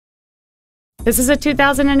This is a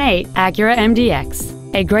 2008 Acura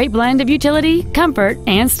MDX, a great blend of utility, comfort,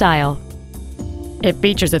 and style. It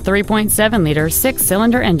features a 3.7-liter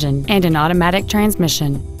six-cylinder engine and an automatic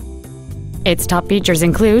transmission. Its top features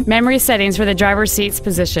include memory settings for the driver's seat's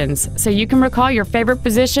positions, so you can recall your favorite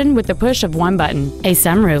position with the push of one button, a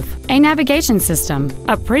sunroof, a navigation system,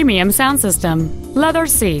 a premium sound system, leather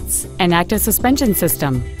seats, an active suspension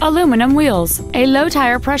system, aluminum wheels, a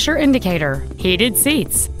low-tire pressure indicator, heated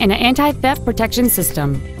seats, and an anti-theft protection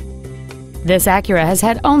system. This Acura has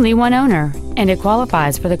had only one owner, and it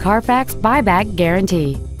qualifies for the Carfax buyback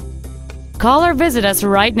guarantee. Call or visit us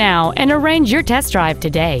right now and arrange your test drive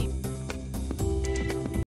today.